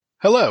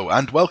Hello,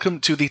 and welcome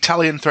to the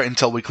Italian Threat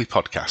Intel Weekly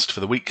podcast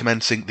for the week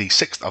commencing the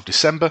 6th of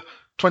December,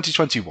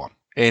 2021.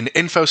 In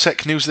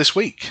InfoSec news this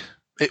week,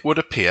 it would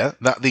appear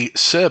that the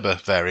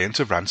Cerber variant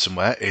of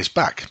ransomware is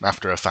back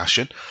after a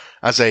fashion,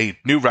 as a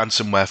new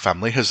ransomware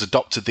family has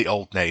adopted the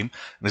old name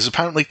and is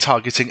apparently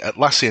targeting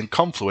Atlassian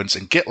Confluence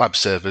and GitLab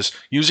servers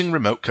using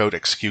remote code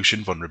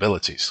execution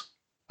vulnerabilities.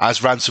 As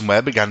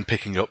ransomware began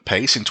picking up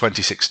pace in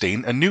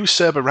 2016, a new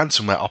Cerber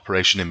ransomware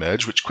operation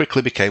emerged which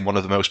quickly became one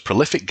of the most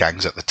prolific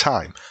gangs at the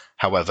time.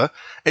 However,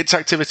 its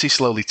activity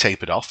slowly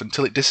tapered off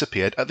until it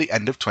disappeared at the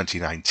end of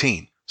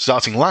 2019.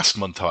 Starting last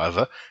month,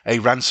 however, a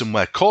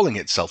ransomware calling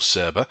itself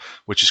Cerber,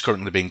 which is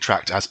currently being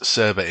tracked as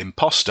Cerber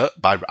Imposter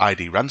by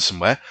ID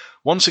Ransomware,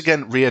 once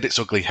again reared its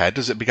ugly head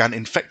as it began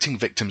infecting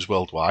victims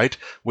worldwide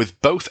with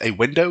both a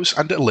Windows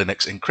and a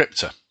Linux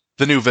encryptor.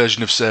 The new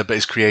version of Cerber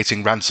is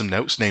creating ransom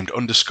notes named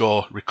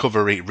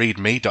 _recovery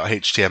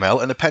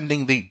readme.html and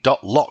appending the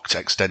 .locked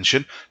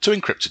extension to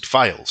encrypted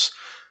files.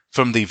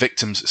 From the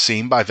victims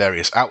seen by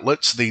various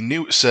outlets, the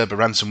new Cerber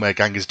ransomware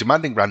gang is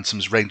demanding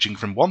ransoms ranging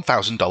from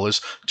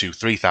 $1,000 to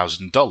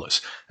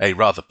 $3,000, a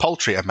rather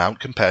paltry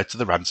amount compared to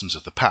the ransoms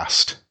of the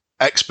past.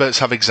 Experts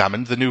have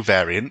examined the new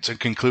variant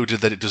and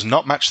concluded that it does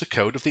not match the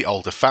code of the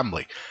older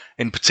family.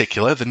 In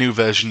particular, the new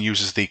version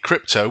uses the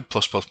Crypto++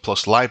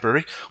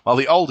 library, while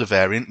the older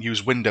variant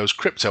used Windows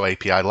Crypto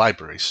API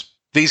libraries.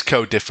 These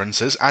code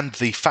differences, and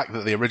the fact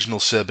that the original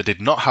Cerber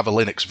did not have a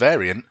Linux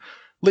variant,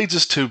 leads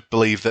us to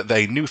believe that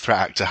a new threat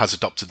actor has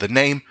adopted the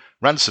name,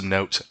 ransom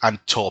note,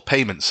 and Tor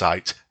payment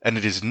site, and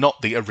it is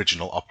not the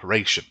original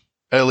operation.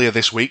 Earlier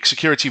this week,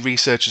 security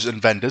researchers and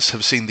vendors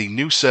have seen the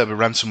new Cerber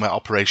ransomware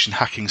operation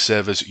hacking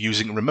servers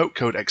using remote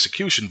code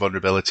execution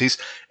vulnerabilities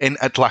in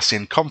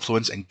Atlassian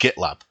Confluence and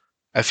GitLab.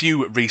 A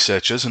few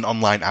researchers and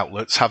online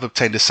outlets have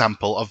obtained a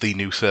sample of the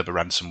new Cerber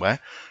ransomware,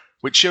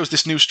 which shows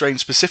this new strain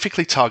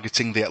specifically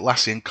targeting the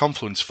Atlassian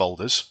Confluence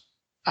folders,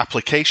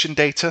 application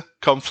data,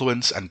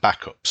 Confluence, and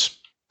backups.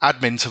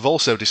 Admins have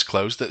also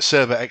disclosed that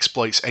Cerber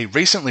exploits a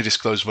recently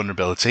disclosed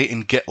vulnerability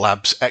in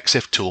GitLab's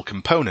EXIF tool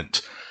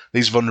component.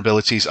 These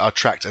vulnerabilities are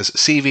tracked as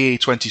CVE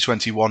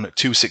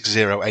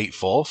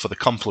 2021-26084 for the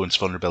Confluence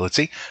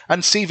vulnerability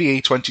and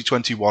CVE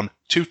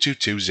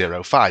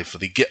 2021-22205 for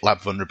the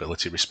GitLab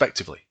vulnerability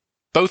respectively.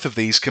 Both of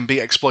these can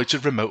be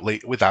exploited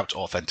remotely without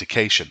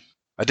authentication.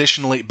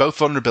 Additionally, both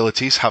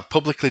vulnerabilities have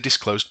publicly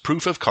disclosed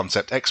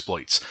proof-of-concept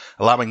exploits,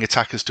 allowing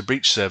attackers to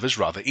breach servers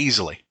rather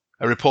easily.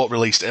 A report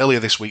released earlier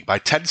this week by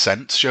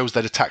Tencent shows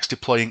that attacks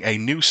deploying a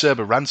new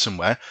Cerber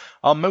ransomware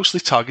are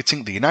mostly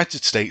targeting the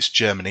United States,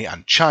 Germany,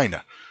 and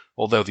China,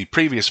 although the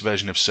previous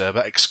version of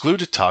Cerber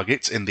excluded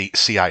targets in the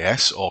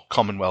CIS, or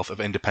Commonwealth of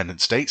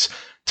Independent States.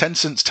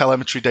 Tencent's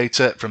telemetry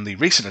data from the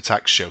recent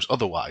attacks shows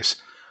otherwise.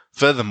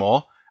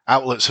 Furthermore,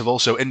 outlets have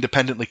also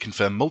independently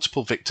confirmed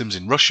multiple victims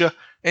in Russia,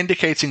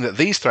 indicating that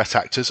these threat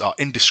actors are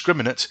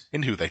indiscriminate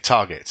in who they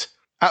target.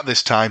 At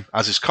this time,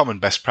 as is common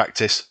best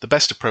practice, the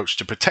best approach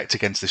to protect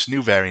against this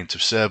new variant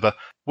of Cerber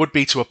would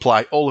be to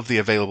apply all of the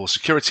available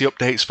security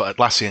updates for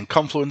Atlassian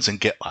Confluence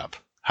and GitLab.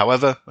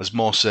 However, as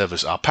more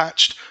servers are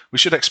patched, we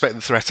should expect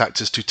the threat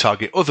actors to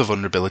target other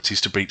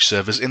vulnerabilities to breach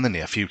servers in the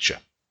near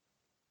future.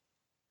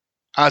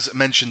 As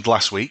mentioned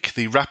last week,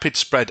 the rapid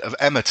spread of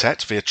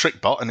Emotet via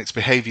TrickBot and its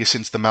behaviour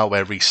since the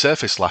malware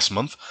resurfaced last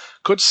month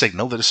could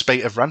signal that a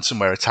spate of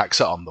ransomware attacks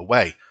are on the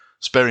way,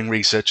 spurring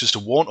researchers to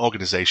warn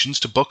organisations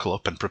to buckle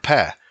up and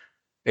prepare.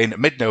 In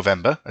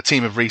mid-November, a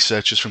team of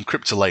researchers from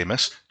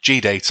Cryptolamus,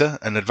 GData,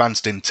 and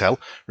Advanced Intel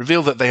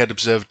revealed that they had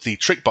observed the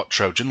TrickBot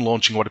Trojan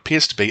launching what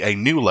appears to be a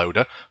new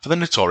loader for the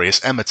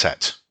notorious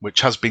Emotet, which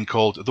has been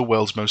called the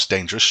world's most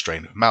dangerous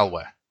strain of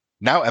malware.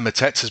 Now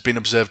Emotet has been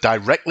observed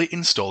directly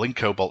installing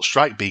Cobalt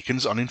Strike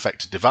beacons on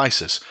infected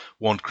devices,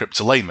 warned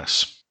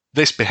Cryptolamus.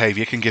 This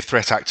behaviour can give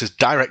threat actors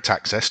direct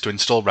access to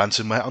install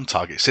ransomware on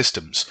target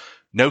systems.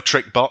 No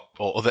TrickBot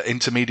or other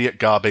intermediate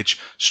garbage,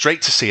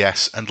 straight to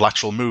CS and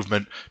lateral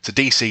movement to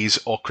DCs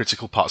or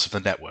critical parts of the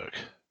network.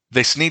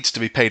 This needs to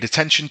be paid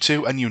attention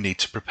to and you need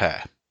to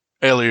prepare.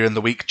 Earlier in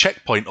the week,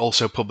 Checkpoint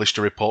also published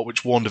a report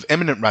which warned of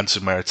imminent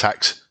ransomware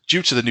attacks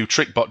due to the new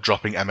TrickBot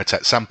dropping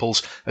Emotet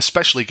samples,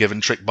 especially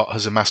given TrickBot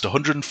has amassed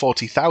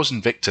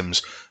 140,000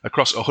 victims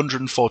across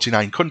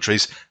 149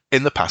 countries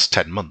in the past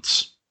 10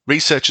 months.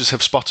 Researchers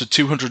have spotted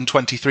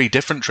 223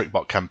 different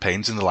TrickBot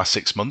campaigns in the last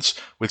 6 months,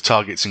 with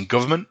targets in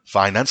government,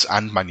 finance,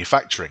 and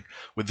manufacturing,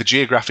 with the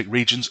geographic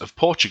regions of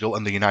Portugal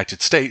and the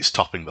United States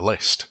topping the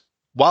list.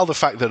 While the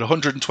fact that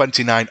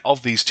 129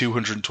 of these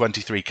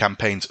 223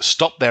 campaigns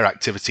stopped their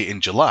activity in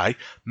July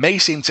may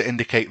seem to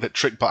indicate that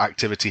TrickBot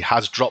activity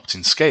has dropped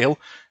in scale,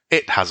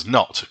 it has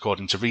not,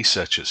 according to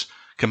researchers.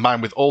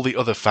 Combined with all the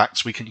other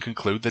facts, we can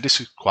conclude that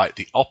this is quite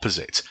the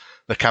opposite.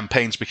 The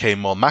campaigns became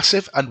more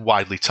massive and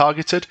widely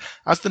targeted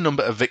as the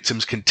number of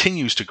victims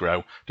continues to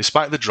grow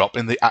despite the drop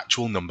in the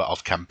actual number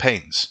of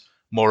campaigns.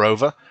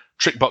 Moreover,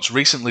 TrickBot's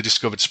recently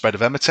discovered spread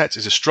of Emotet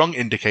is a strong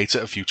indicator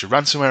of future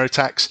ransomware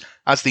attacks,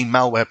 as the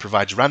malware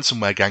provides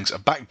ransomware gangs a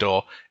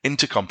backdoor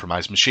into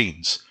compromised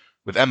machines.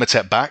 With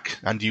Emotet back,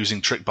 and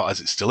using TrickBot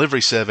as its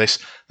delivery service,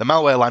 the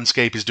malware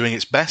landscape is doing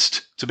its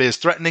best to be as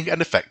threatening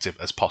and effective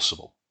as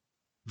possible.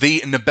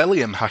 The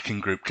Nibelium hacking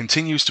group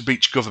continues to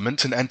breach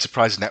government and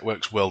enterprise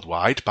networks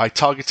worldwide by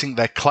targeting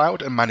their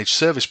cloud and managed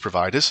service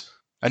providers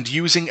and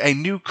using a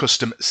new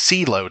custom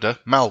C-Loader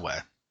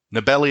malware.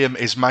 Nibelium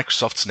is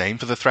Microsoft's name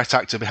for the threat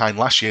actor behind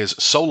last year's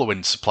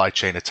SolarWinds supply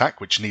chain attack,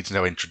 which needs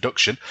no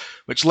introduction,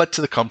 which led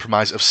to the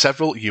compromise of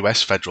several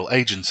US federal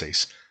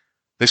agencies.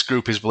 This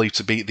group is believed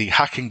to be the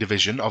hacking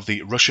division of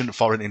the Russian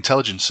Foreign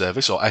Intelligence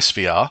Service, or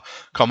SVR,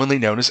 commonly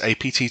known as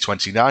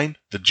APT-29,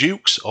 the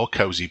Dukes, or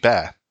Cozy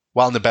Bear.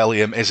 While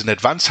Nibelium is an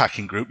advanced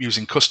hacking group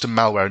using custom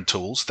malware and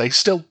tools, they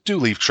still do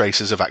leave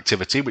traces of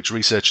activity which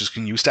researchers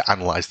can use to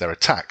analyze their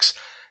attacks.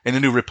 In a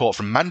new report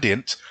from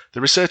Mandiant,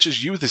 the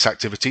researchers use this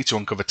activity to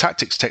uncover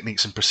tactics,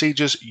 techniques, and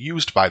procedures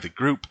used by the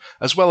group,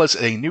 as well as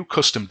a new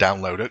custom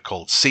downloader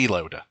called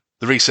C-Loader.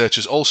 The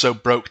researchers also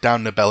broke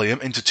down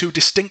Nibelium into two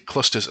distinct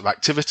clusters of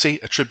activity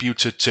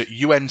attributed to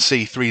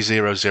UNC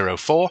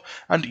 3004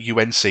 and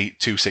UNC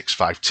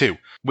 2652,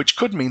 which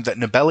could mean that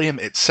Nibelium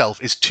itself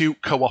is two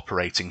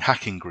cooperating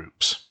hacking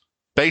groups.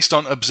 Based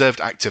on observed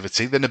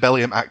activity, the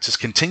Nibelium actors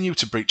continue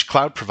to breach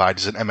cloud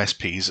providers and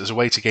MSPs as a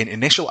way to gain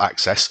initial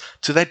access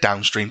to their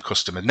downstream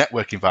customer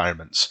network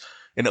environments.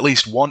 In at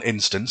least one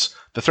instance,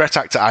 the threat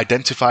actor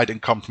identified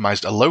and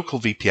compromised a local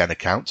VPN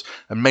account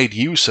and made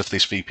use of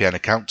this VPN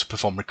account to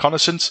perform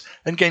reconnaissance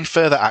and gain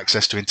further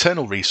access to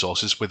internal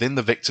resources within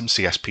the victim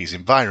CSP's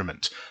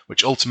environment,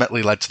 which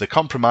ultimately led to the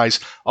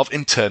compromise of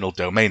internal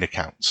domain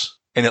accounts.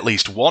 In at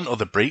least one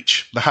other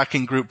breach, the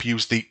hacking group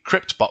used the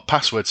CryptBot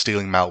password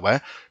stealing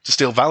malware to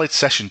steal valid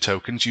session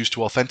tokens used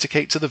to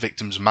authenticate to the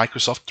victim's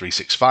Microsoft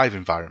 365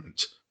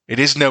 environment. It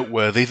is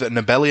noteworthy that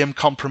Nibelium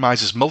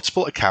compromises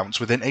multiple accounts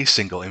within a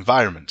single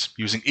environment,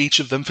 using each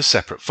of them for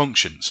separate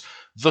functions,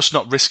 thus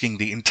not risking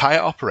the entire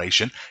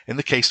operation in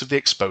the case of the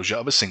exposure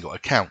of a single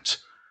account.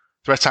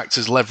 Threat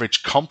actors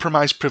leveraged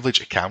compromised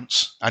privilege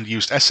accounts and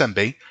used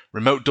SMB,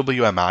 remote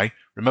WMI,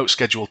 remote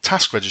scheduled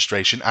task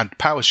registration, and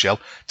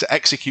PowerShell to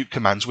execute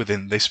commands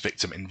within this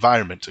victim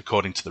environment,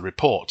 according to the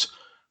report.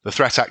 The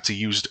threat actor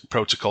used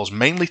protocols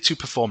mainly to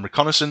perform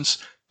reconnaissance,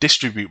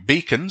 distribute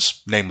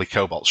beacons, namely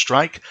Cobalt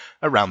Strike,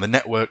 around the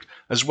network,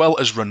 as well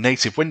as run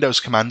native Windows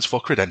commands for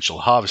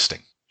credential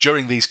harvesting.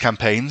 During these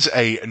campaigns,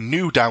 a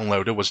new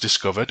downloader was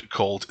discovered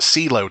called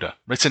C-Loader,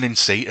 written in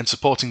C and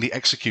supporting the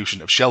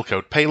execution of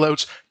shellcode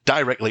payloads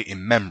directly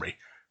in memory.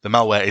 The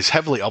malware is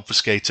heavily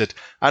obfuscated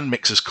and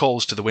mixes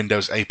calls to the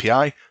Windows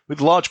API with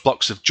large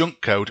blocks of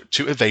junk code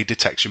to evade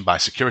detection by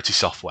security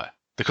software.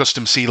 The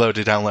custom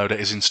C-Loader downloader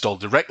is installed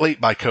directly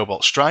by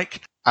Cobalt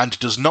Strike and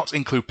does not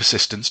include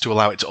persistence to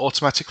allow it to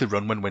automatically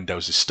run when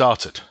Windows is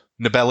started.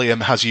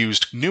 Nibelium has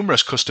used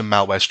numerous custom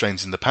malware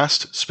strains in the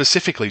past,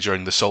 specifically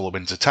during the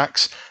SolarWinds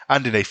attacks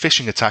and in a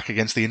phishing attack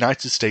against the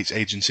United States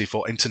Agency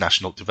for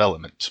International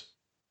Development.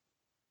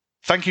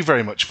 Thank you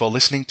very much for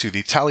listening to the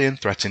Italian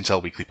Threat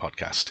Intel Weekly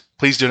Podcast.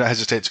 Please do not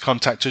hesitate to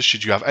contact us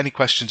should you have any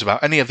questions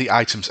about any of the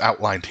items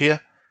outlined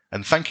here,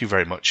 and thank you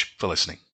very much for listening.